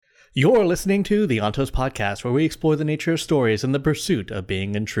You're listening to the Ontos Podcast, where we explore the nature of stories and the pursuit of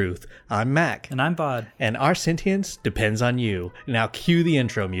being in truth. I'm Mac. And I'm Vaud. And our sentience depends on you. Now cue the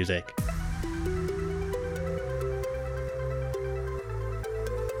intro music.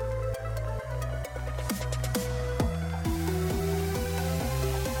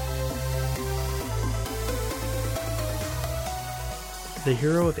 The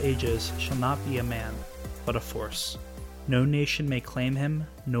hero of ages shall not be a man, but a force. No nation may claim him,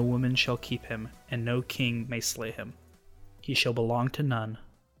 no woman shall keep him, and no king may slay him. He shall belong to none,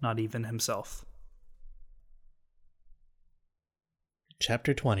 not even himself.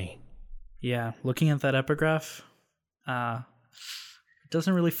 Chapter 20. Yeah, looking at that epigraph, it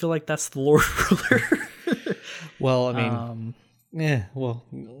doesn't really feel like that's the Lord Ruler. Well, I mean,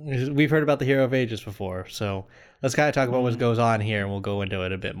 we've heard about the hero of ages before, so let's kind of talk about what goes on here, and we'll go into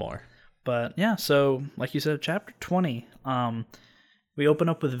it a bit more. But yeah, so like you said, chapter 20, we open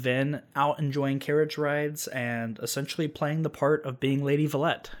up with Vin out enjoying carriage rides and essentially playing the part of being Lady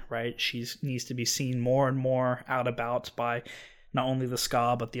Valette, right? She needs to be seen more and more out about by not only the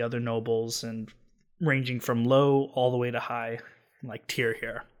Ska, but the other nobles, and ranging from low all the way to high, like tier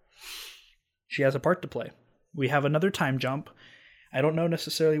here. She has a part to play. We have another time jump. I don't know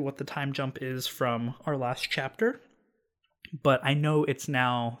necessarily what the time jump is from our last chapter, but I know it's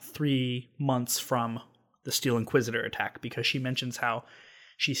now 3 months from the Steel Inquisitor attack, because she mentions how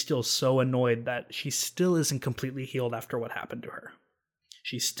she's still so annoyed that she still isn't completely healed after what happened to her.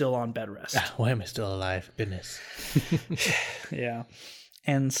 She's still on bed rest. Why am I still alive? Goodness. Yeah.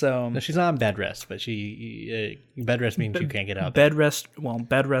 And so... No, she's not on bed rest, but bed rest means you can't get up. Bed rest for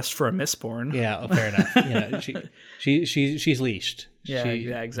a Mistborn. Yeah, fair enough. She's leashed. Yeah,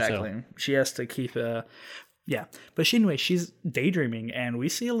 exactly. So. She has to keep Yeah, but she's daydreaming, and we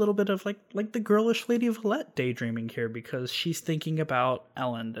see a little bit of like the girlish Lady Valette daydreaming here, because she's thinking about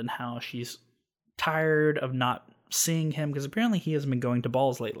Elend and how she's tired of not seeing him, because apparently he hasn't been going to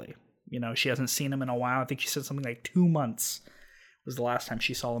balls lately. You know, she hasn't seen him in a while. I think she said something like 2 months was the last time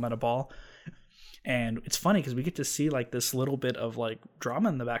she saw him at a ball. And it's funny because we get to see like this little bit of like drama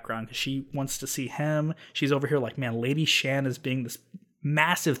in the background, because she wants to see him. She's over here like, man, Lady Shan is being this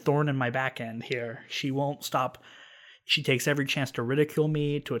massive thorn in my back end here. She won't stop. She takes every chance to ridicule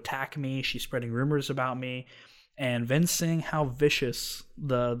me, to attack me. She's spreading rumors about me. And Vin's seeing how vicious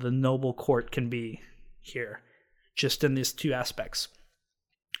the noble court can be here, just in these two aspects.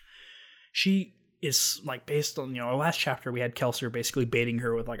 She is like, based on, our last chapter, we had Kelsier basically baiting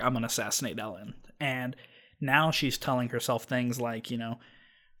her with like, I'm going to assassinate Elend. And now she's telling herself things like,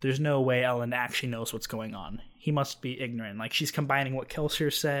 there's no way Elend actually knows what's going on. He must be ignorant. Like, she's combining what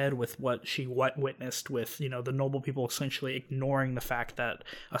Kelsier said with what she witnessed with, the noble people essentially ignoring the fact that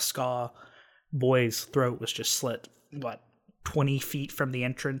a Ska boy's throat was just slit, 20 feet from the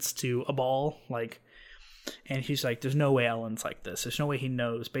entrance to a ball? And she's like, there's no way Elend's like this. There's no way he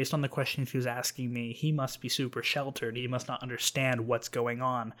knows. Based on the questions he was asking me, he must be super sheltered. He must not understand what's going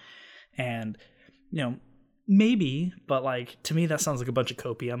on. And, maybe, but to me that sounds like a bunch of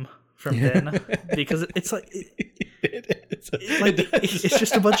copium from Vin, because it's like it's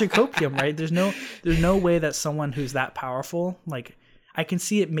just a bunch of copium, right? There's no way that someone who's that powerful, I can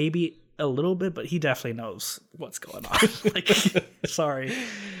see it maybe a little bit, but he definitely knows what's going on. Sorry.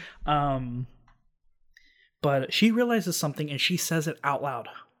 But she realizes something, and she says it out loud.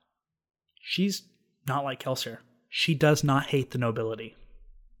 She's not like Kelsier. She does not hate the nobility.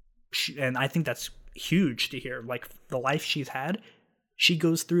 And I think that's huge to hear. The life she's had, she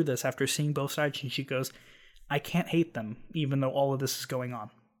goes through this after seeing both sides, and she goes, I can't hate them, even though all of this is going on.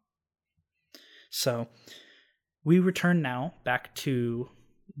 So we return now back to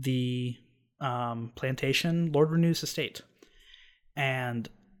the plantation, Lord Renew's estate. And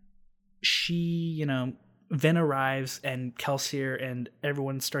she, Vin arrives, and Kelsier and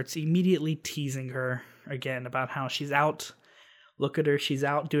everyone starts immediately teasing her again about how she's out. Look at her, she's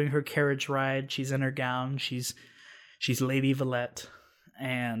out doing her carriage ride. She's in her gown. She's Lady Valette.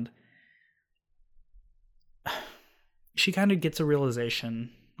 And she kind of gets a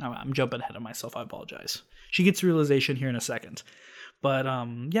realization. I'm jumping ahead of myself. I apologize. She gets a realization here in a second. But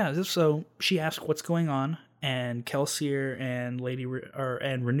so she asks what's going on, and Kelsier and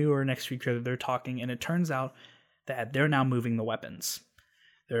and Renew are next to each other. They're talking, and it turns out that they're now moving the weapons.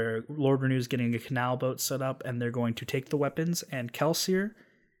 Lord Renew's getting a canal boat set up, and they're going to take the weapons. And Kelsier,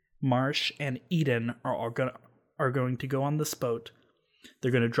 Marsh, and Eden are going to go on this boat.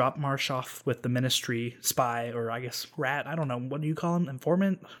 They're going to drop Marsh off with the Ministry spy, or I guess rat. I don't know. What do you call him?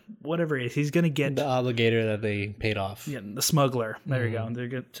 Informant? Whatever it is. He's going to get... The obligator that they paid off. Yeah, the smuggler. There you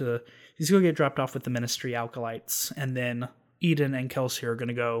go. He's going to get dropped off with the Ministry Alkalites. And then Eden and Kelsier are going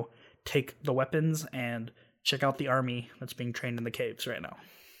to go take the weapons and check out the army that's being trained in the caves right now.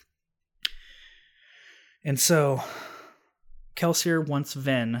 And so Kelsier wants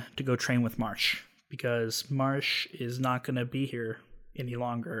Vin to go train with Marsh because Marsh is not going to be here any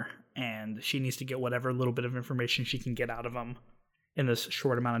longer, and she needs to get whatever little bit of information she can get out of him in this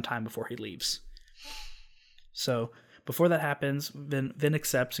short amount of time before he leaves. So before that happens, Vin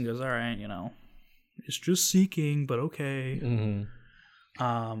accepts and goes, all right, it's just seeking, but okay.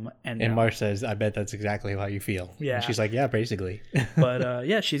 Mm-hmm. And Marsh says, I bet that's exactly how you feel. Yeah. And she's like, yeah, basically. But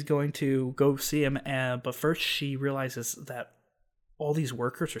she's going to go see him. But first she realizes that all these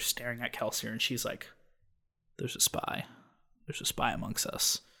workers are staring at Kelsier, and she's like, there's a spy. There's a spy amongst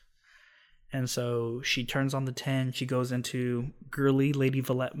us. And so she turns on the 10, she goes into girly Lady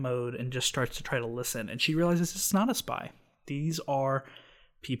Valette mode and just starts to try to listen. And she realizes it's not a spy. These are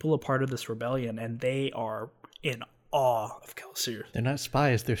people a part of this rebellion, and they are in awe of Kelsier. They're not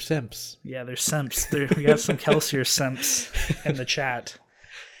spies, they're simps. Yeah, they're simps. We got some Kelsier simps in the chat.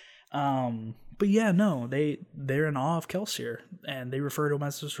 But yeah, no, they're in awe of Kelsier, and they refer to him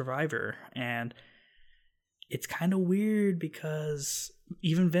as a survivor. And it's kind of weird because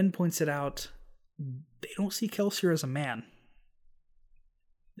even Vin points it out, they don't see Kelsier as a man.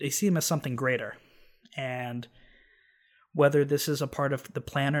 They see him as something greater. And whether this is a part of the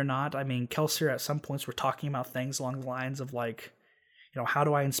plan or not, I mean, Kelsier at some points were talking about things along the lines of like, how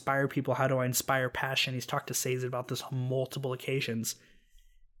do I inspire people? How do I inspire passion? He's talked to Sazed about this on multiple occasions.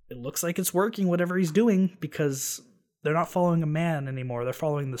 It looks like it's working, whatever he's doing, because they're not following a man anymore. They're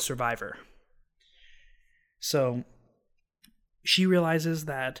following the survivor. So she realizes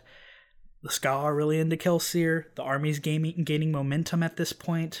that the Ska are really into Kelsier. The army's gaining momentum at this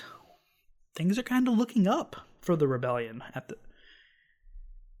point. Things are kind of looking up for the rebellion.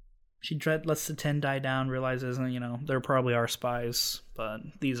 She lets the 10 die down, realizes, there probably are spies, but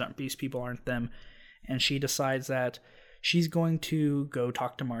these people aren't them. And she decides that she's going to go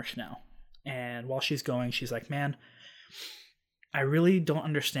talk to Marsh now. And while she's going, she's like, man, I really don't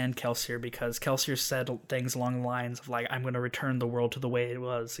understand Kelsier, because Kelsier said things along the lines of like, I'm going to return the world to the way it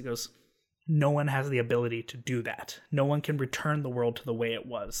was. He goes, no one has the ability to do that. No one can return the world to the way it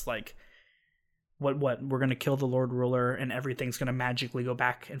was. Like, what? We're going to kill the Lord Ruler and everything's going to magically go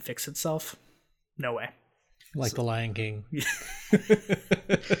back and fix itself? No way. Like the Lion King.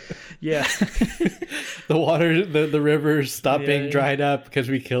 Yeah. The water, the rivers stopped being dried up because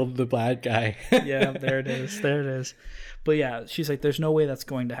we killed the bad guy. Yeah, there it is. But yeah, she's like, there's no way that's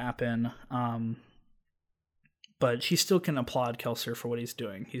going to happen. But she still can applaud Kelsier for what he's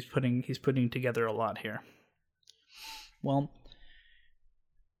doing. He's putting together a lot here. Well,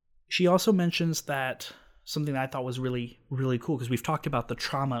 she also mentions that something that I thought was really, really cool, because we've talked about the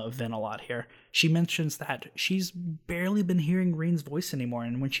trauma of Vin a lot here. She mentions that she's barely been hearing Reen's voice anymore,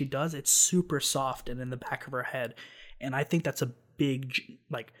 and when she does, it's super soft and in the back of her head. And I think that's a big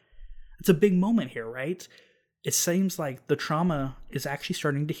moment here, right? It seems like the trauma is actually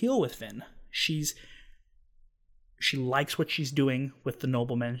starting to heal with Vin. She likes what she's doing with the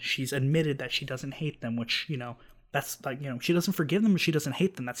noblemen. She's admitted that she doesn't hate them, which, that's like, she doesn't forgive them, but she doesn't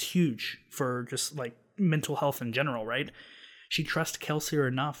hate them. That's huge for just like mental health in general, right? She trusts Kelsier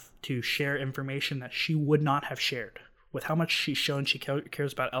enough to share information that she would not have shared. With how much she's shown she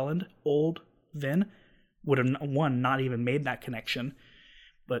cares about Elend, old Vin would have, one, not even made that connection,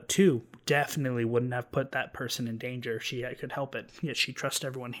 but two, definitely wouldn't have put that person in danger if she could help it. Yet she trusts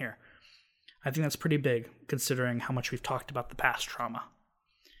everyone here. I think that's pretty big, considering how much we've talked about the past trauma.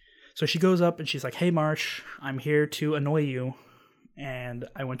 So she goes up and she's like, hey Marsh, I'm here to annoy you, and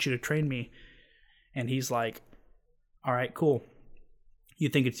I want you to train me. And he's like, all right, cool. You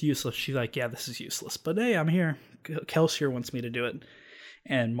think it's useless? She's like, yeah, this is useless, but hey, I'm here. Kelsier wants me to do it.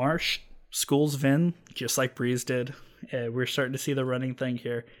 And Marsh schools Vin, just like Breeze did. We're starting to see the running thing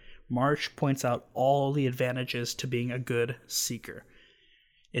here. Marsh points out all the advantages to being a good seeker.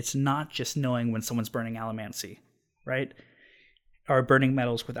 It's not just knowing when someone's burning allomancy, right? Or burning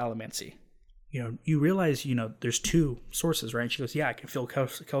metals with allomancy. You realize, there's two sources, right? And she goes, yeah, I can feel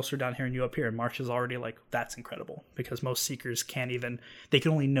Kelsier down here and you up here. And Marsh is already like, that's incredible, because most seekers they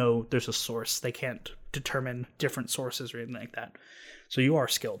can only know there's a source. They can't determine different sources or anything like that. So you are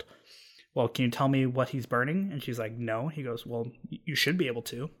skilled. Well, can you tell me what he's burning? And she's like, no. He goes, well, you should be able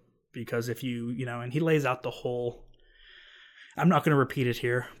to, because if and he lays out the whole, I'm not going to repeat it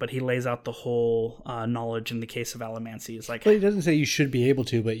here, but he lays out the whole knowledge in the case of allomancy. It's like, well, he doesn't say you should be able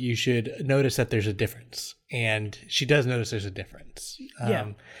to, but you should notice that there's a difference. And she does notice there's a difference.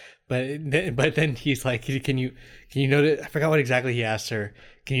 Yeah. But then he's like, can you notice? I forgot what exactly he asked her.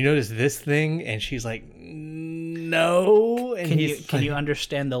 Can you notice this thing? And she's like, no. And can you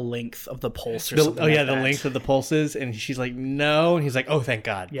understand the length of the pulse or something? The length of the pulses. And she's like, no. And he's like, oh, thank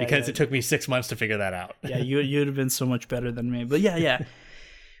God, because it took me 6 months to figure that out. Yeah, you'd have been so much better than me. But yeah.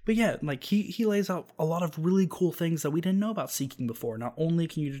 But yeah, like he lays out a lot of really cool things that we didn't know about seeking before. Not only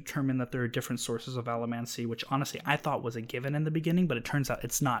can you determine that there are different sources of allomancy, which honestly I thought was a given in the beginning, but it turns out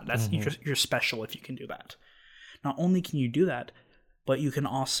it's not. That's you're special if you can do that. Not only can you do that, but you can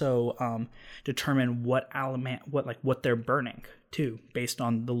also determine what they're burning too, based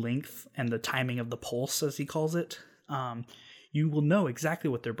on the length and the timing of the pulse, as he calls it. You will know exactly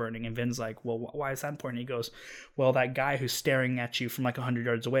what they're burning. And Vin's like, well, why is that important? He goes, well, that guy who's staring at you from like 100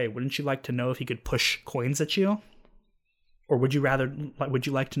 yards away, wouldn't you like to know if he could push coins at you? Or would you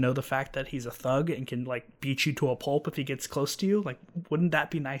like to know the fact that he's a thug and can like beat you to a pulp if he gets close to you? Like, wouldn't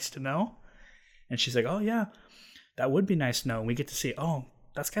that be nice to know? And she's like, oh yeah, that would be nice to know. And we get to see, oh,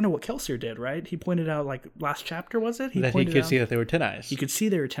 that's kind of what Kelsier did, right? He pointed out, like last chapter, was it? That he could see that they were 10 eyes. He could see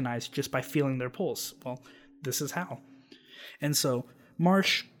they were 10 eyes just by feeling their pulse. Well, this is how. And so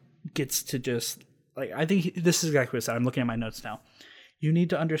Marsh gets to just, like, I think this is exactly what I said. I'm looking at my notes now. You need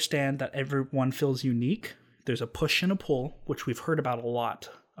to understand that everyone feels unique. There's a push and a pull, which we've heard about a lot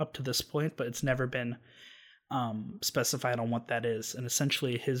up to this point, but it's never been specified on what that is. And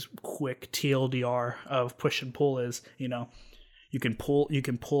essentially his quick TLDR of push and pull is, you can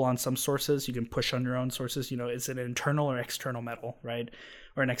pull on some sources, you can push on your own sources. Is it an internal or external metal, right?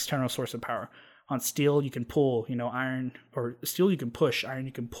 Or an external source of power. On steel, you can pull, iron, or steel you can push, iron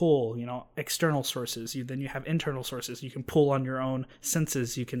you can pull, external sources. Then you have internal sources. You can pull on your own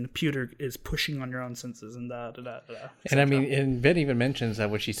senses. Pewter is pushing on your own senses, and And I mean, and Ben even mentions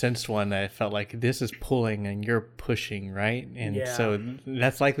that when she sensed one, that it felt like this is pulling and you're pushing, right? And so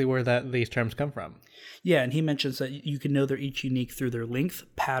that's likely where these terms come from. Yeah, and he mentions that you can know they're each unique through their length,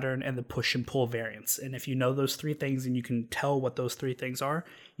 pattern, and the push and pull variance. And if you know those three things and you can tell what those three things are,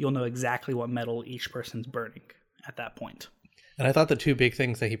 you'll know exactly what metal each person's burning at that point. And I thought the two big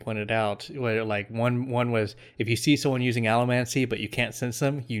things that he pointed out were like one was if you see someone using allomancy but you can't sense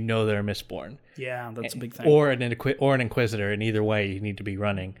them, you know they're a Mistborn. Yeah, that's a big thing. Or an Inquisitor, and either way you need to be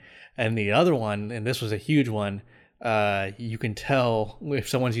running. And the other one, and this was a huge one, you can tell if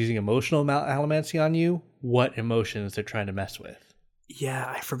someone's using emotional allomancy on you, what emotions they're trying to mess with. Yeah,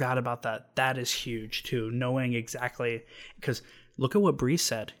 I forgot about that. That is huge too, knowing exactly, because look at what Bree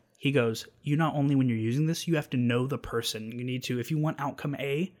said. He goes, you not only when you're using this, you have to know the person. You need to, if you want outcome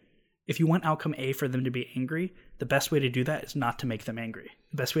A for them to be angry, the best way to do that is not to make them angry.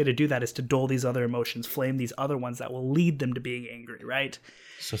 The best way to do that is to dull these other emotions, flame these other ones that will lead them to being angry, right?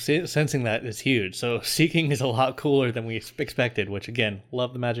 So sensing that is huge. So seeking is a lot cooler than we expected, which again,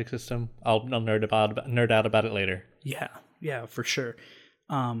 love the magic system. I'll nerd out about it later. Yeah, for sure.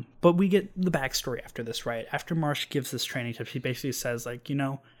 But we get the backstory after this, right? After Marsh gives this training tip, he basically says, like,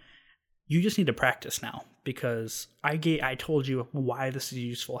 you just need to practice now, because I told you why this is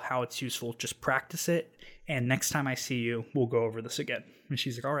useful, how it's useful. Just practice it, and next time I see you, we'll go over this again. And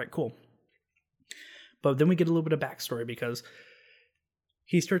she's like, all right, cool. But then we get a little bit of backstory, because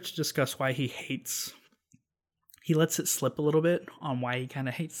he starts to discuss why he lets it slip a little bit on why he kind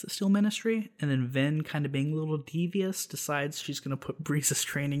of hates the Steel Ministry, and then Vin, kind of being a little devious, decides she's going to put Breeze's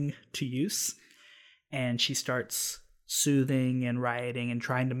training to use, and she starts soothing and rioting and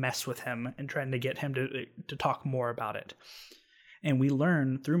trying to mess with him and trying to get him to talk more about it. And we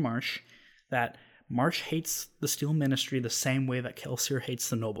learn through Marsh that Marsh hates the Steel Ministry the same way that Kelsier hates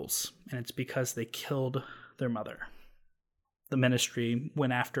the nobles, and it's because they killed their mother. The Ministry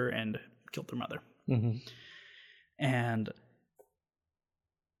went after and killed their mother. Mm-hmm. And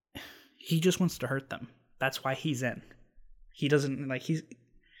he just wants to hurt them. That's why he's in. He doesn't, like,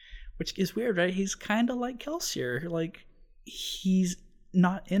 which is weird, right? He's kind of like Kelsier. Like, he's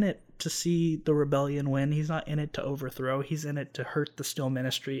not in it to see the rebellion win. He's not in it to overthrow. He's in it to hurt the Steel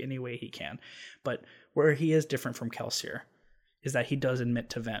Ministry any way he can. But where he is different from Kelsier is that he does admit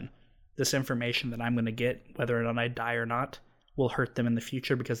to Ven, this information that I'm going to get, whether or not I die or not, will hurt them in the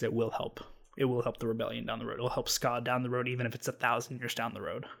future, because it will help. It will help the rebellion down the road. It will help Scott down the road, even if it's 1,000 years down the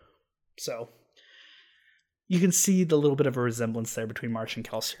road. So you can see the little bit of a resemblance there between Marsh and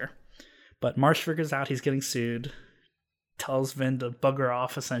Kelsier. But Marsh figures out he's getting sued, tells Vin to bugger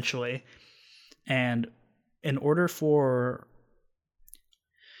off, essentially. And in order for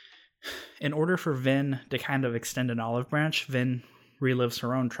Vin to kind of extend an olive branch, Vin relives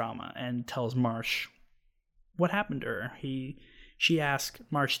her own trauma and tells Marsh what happened to her. She asked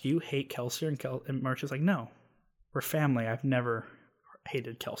Marsh, do you hate Kelsier? And Marsh is like, no, we're family. I've never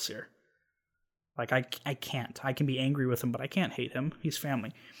hated Kelsier. Like, I can't. I can be angry with him, but I can't hate him. He's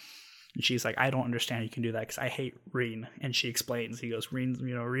family. And she's like, I don't understand you can do that because I hate Reen. And she explains. He goes,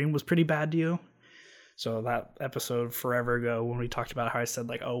 Reen was pretty bad to you. So that episode forever ago when we talked about how I said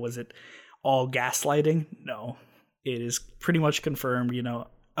like, oh, was it all gaslighting? No, it is pretty much confirmed.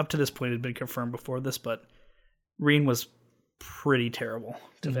 Up to this point it had been confirmed before this, but Reen was pretty terrible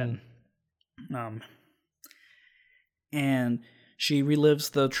to Vin. And she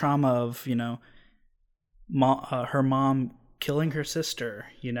relives the trauma of, her mom killing her sister.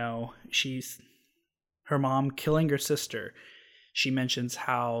 Her mom killing her sister. She mentions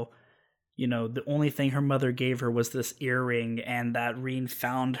how, the only thing her mother gave her was this earring, and that Reen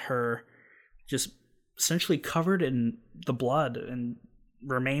found her just essentially covered in the blood and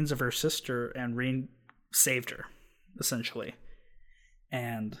remains of her sister, and Reen saved her, essentially.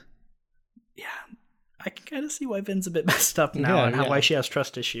 And yeah, I can kind of see why Vin's a bit messed up now and why she has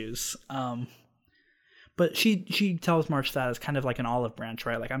trust issues. But she tells Marsh that as kind of like an olive branch,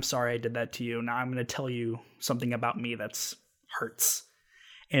 right? Like, I'm sorry I did that to you. Now I'm going to tell you something about me that's hurts.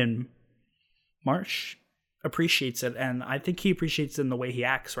 And Marsh appreciates it, and I think he appreciates it in the way he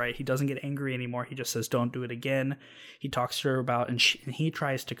acts, right? He doesn't get angry anymore. He just says, don't do it again. He talks to her about, and he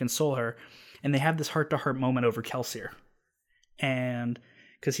tries to console her, and they have this heart-to-heart moment over Kelsier. And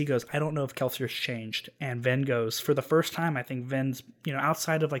because he goes, I don't know if Kelsier's changed. And Vin goes, for the first time, I think Vin's,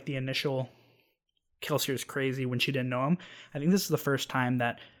 outside of like the initial Kelsier's crazy when she didn't know him, I think this is the first time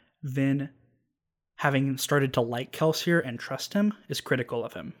that Vin, having started to like Kelsier and trust him, is critical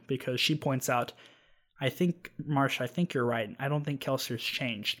of him. Because she points out, Marsh, I think you're right. I don't think Kelsier's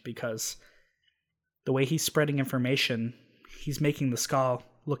changed, because the way he's spreading information, he's making the Skull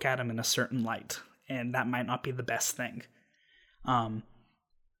look at him in a certain light. And that might not be the best thing.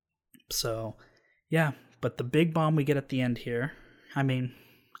 So, yeah. But the big bomb we get at the end here, I mean,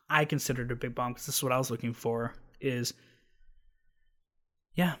 I considered it a big bomb because this is what I was looking for, is,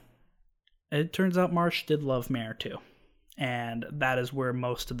 yeah, it turns out Marsh did love Mare too. And that is where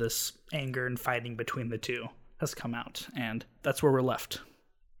most of this anger and fighting between the two has come out. And that's where we're left.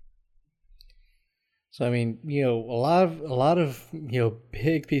 So, I mean, a lot of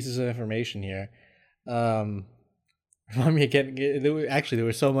big pieces of information here. Remind me again, there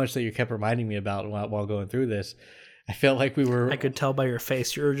was so much that you kept reminding me about while going through this. I felt like I could tell by your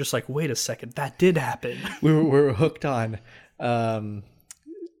face. You were just like, wait a second, that did happen. we were hooked on the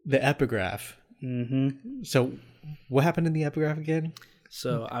epigraph. Mm-hmm. So what happened in the epigraph again?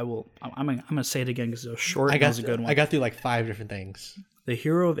 So I'm gonna say it again because it was short. It was a good one. I got through like 5 different things. The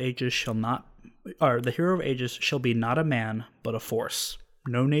hero of ages shall be not a man, but a force.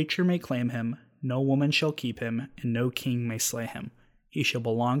 No nature may claim him, no woman shall keep him, and no king may slay him. He shall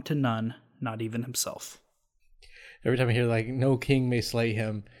belong to none, not even himself. Every time I hear like no king may slay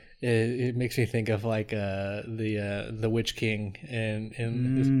him, it makes me think of like the Witch King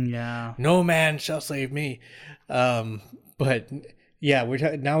and yeah, no man shall save me. But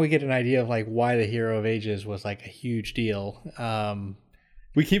yeah, now we get an idea of like why the hero of ages was like a huge deal.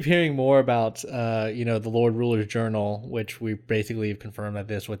 We keep hearing more about the Lord Ruler's Journal, which we basically have confirmed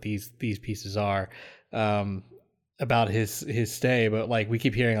that what these pieces are. About his stay, but like we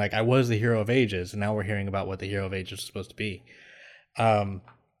keep hearing like I was the hero of ages, and now we're hearing about what the hero of ages is supposed to be.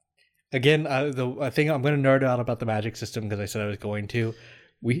 Again, I think I'm going to nerd out about the magic system because I said I was going to.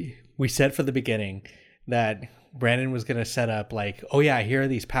 We said from the beginning that Brandon was going to set up like, oh yeah, here are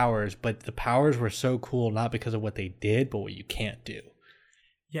these powers, but the powers were so cool not because of what they did, but what you can't do.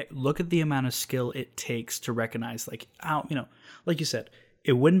 Yeah, look at the amount of skill it takes to recognize, like, like you said,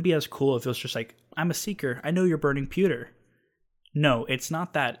 it wouldn't be as cool if it was just like, I'm a seeker. I know you're burning pewter. No, it's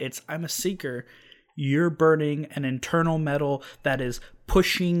not that. It's, I'm a seeker. You're burning an internal metal that is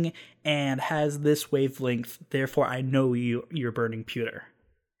pushing and has this wavelength. Therefore, I know you're burning pewter.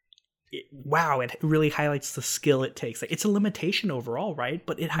 Wow, it really highlights the skill it takes. Like, it's a limitation overall, right?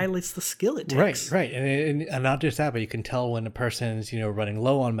 But it highlights the skill it takes. Right. And not just that, but you can tell when a person's, running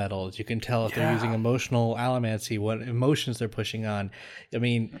low on metals. You can tell if they're using emotional allomancy, what emotions they're pushing on. I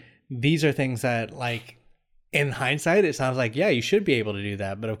mean, these are things that, like, in hindsight, it sounds like, yeah, you should be able to do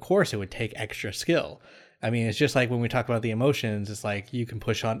that. But of course, it would take extra skill. I mean, it's just like when we talk about the emotions, it's like you can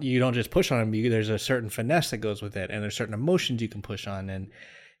push on, you don't just push on them. There's a certain finesse that goes with it. And there's certain emotions you can push on. And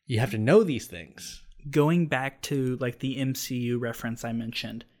you have to know these things. Going back to like the MCU reference I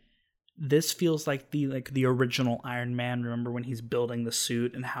mentioned, this feels like the original Iron Man. Remember when he's building the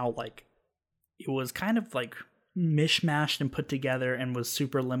suit and how like it was kind of like mishmashed and put together and was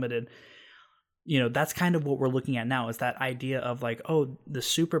super limited. That's kind of what we're looking at now, is that idea of like, oh, the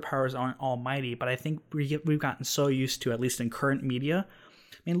superpowers aren't almighty, but I think we've gotten so used to, at least in current media.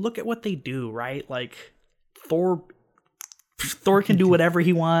 I mean, look at what they do, right? Like Thor Thor can do whatever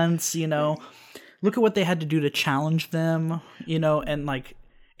he wants, you know. Look at what they had to do to challenge them, you know, and like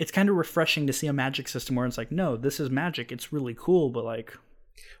it's kind of refreshing to see a magic system where it's like, no, this is magic. It's really cool, but like...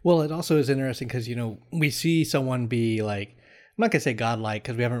 Well, it also is interesting because, you know, we see someone be like, I'm not going to say godlike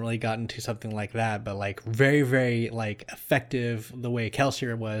because we haven't really gotten to something like that, but like very, very like effective the way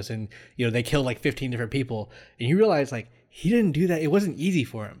Kelsier was. And, you know, they killed like 15 different people. And you realize like he didn't do that. It wasn't easy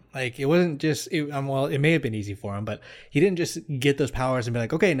for him. Like it wasn't just, well, it may have been easy for him, but he didn't just get those powers and be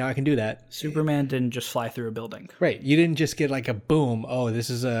like, okay, now I can do that. Superman didn't just fly through a building. Right. You didn't just get like a boom. Oh, this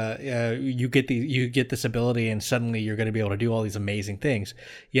is you get this ability and suddenly you're going to be able to do all these amazing things.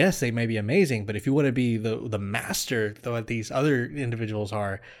 Yes, they may be amazing, but if you want to be the master that these other individuals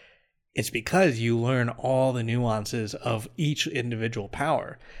are, it's because you learn all the nuances of each individual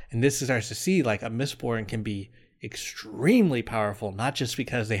power. And this starts to see like a Mistborn can be extremely powerful, not just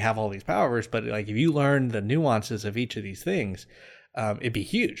because they have all these powers, but like if you learn the nuances of each of these things, it'd be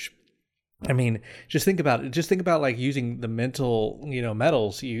huge. I mean, just think about it. Just think about like using the mental, you know,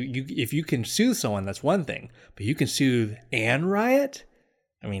 metals. You if you can soothe someone, that's one thing, but you can soothe and riot.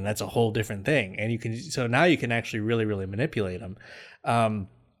 I mean, that's a whole different thing. And you can, so now you can actually really, really manipulate them.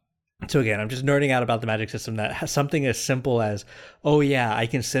 So again, I'm just nerding out about the magic system that has something as simple as, oh yeah, I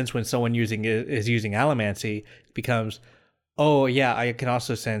can sense when someone is using allomancy becomes, oh yeah, I can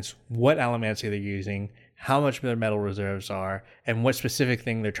also sense what allomancy they're using, how much their metal reserves are, and what specific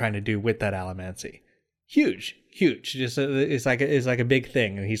thing they're trying to do with that allomancy. Huge. Just it's like a big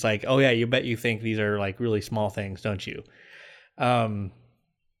thing. And he's like, oh yeah, you bet you think these are like really small things, don't you?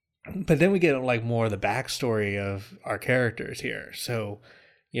 But then we get like more of the backstory of our characters here. So,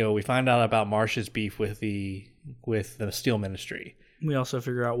 you know, we find out about Marsh's beef with the Steel Ministry. We also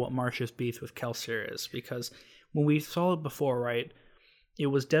figure out what Marsh's beef with Kelsier is, because when we saw it before, right, it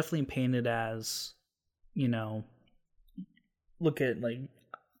was definitely painted as, you know, look at like,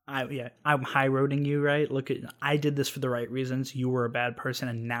 I'm high roading you, right? Look at, I did this for the right reasons. You were a bad person,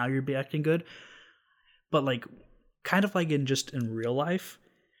 and now you're acting good. But like, kind of like in real life,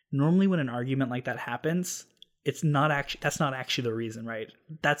 normally when an argument like that happens, that's not actually the reason, right?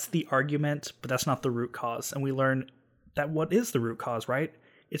 That's the argument, but that's not the root cause. And we learn that what is the root cause, right?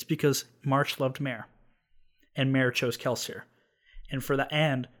 It's because Marsh loved Mare, and Mare chose Kelsier. And for the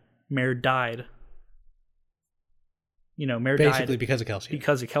end, Mare died. You know, Mare died basically because of Kelsier.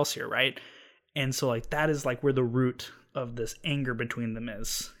 Because of Kelsier, right? And so like that is like where the root of this anger between them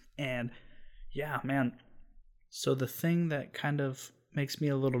is. And yeah, man. So the thing that kind of makes me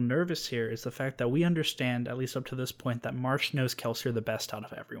a little nervous here is the fact that we understand, at least up to this point, that Marsh knows Kelsier the best out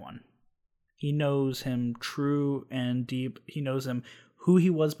of everyone. He knows him true and deep. He knows him, who he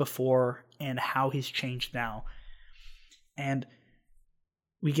was before and how he's changed now. And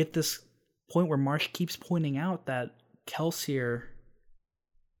we get this point where Marsh keeps pointing out that Kelsier,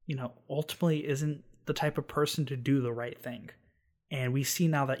 you know, ultimately isn't the type of person to do the right thing. And we see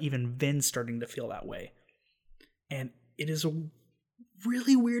now that even Vin's starting to feel that way. And it is a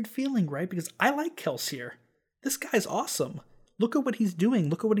really weird feeling, right? Because I like Kelsier. This guy's awesome. Look at what he's doing.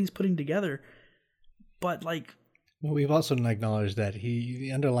 Look at what he's putting together. But like, well, we've also acknowledged that he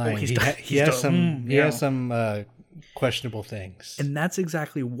has some questionable things, and that's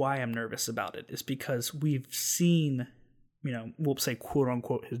exactly why I'm nervous about it. Is because we've seen, you know, we'll say quote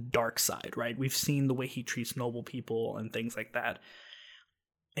unquote his dark side, right? We've seen the way he treats noble people and things like that,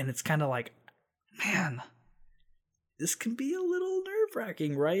 and it's kind of like, man, this can be a little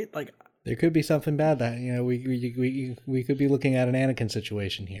nerve-wracking, right? Like, there could be something bad that, you know, we could be looking at an Anakin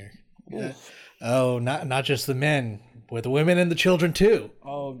situation here. Oh, not just the men, but the women and the children too.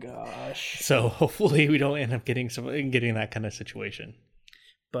 Oh gosh. So hopefully we don't end up getting that kind of situation.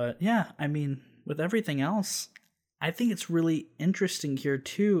 But yeah, I mean, with everything else, I think it's really interesting here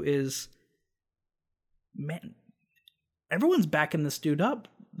too is, man, everyone's backing this dude up.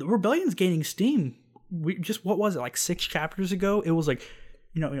 The rebellion's gaining steam. What was it, like 6 chapters ago? It was like,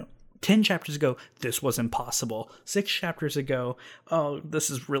 you know, 10 chapters ago, this was impossible. 6 chapters ago, oh, this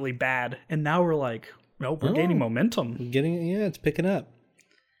is really bad. And now we're like, no, we're gaining momentum. It's picking up.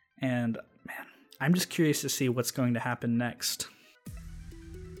 And man, I'm just curious to see what's going to happen next.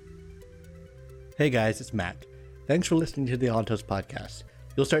 Hey guys, it's Matt. Thanks for listening to the Altos podcast.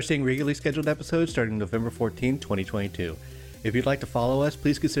 You'll start seeing regularly scheduled episodes starting November 14, 2022. If you'd like to follow us,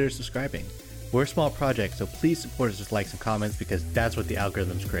 please consider subscribing. We're a small project, so please support us with likes and comments because that's what the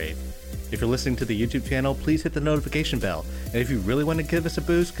algorithms crave. If you're listening to the YouTube channel, please hit the notification bell. And if you really want to give us a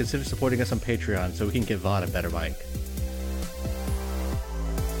boost, consider supporting us on Patreon so we can give Vaud a better mic.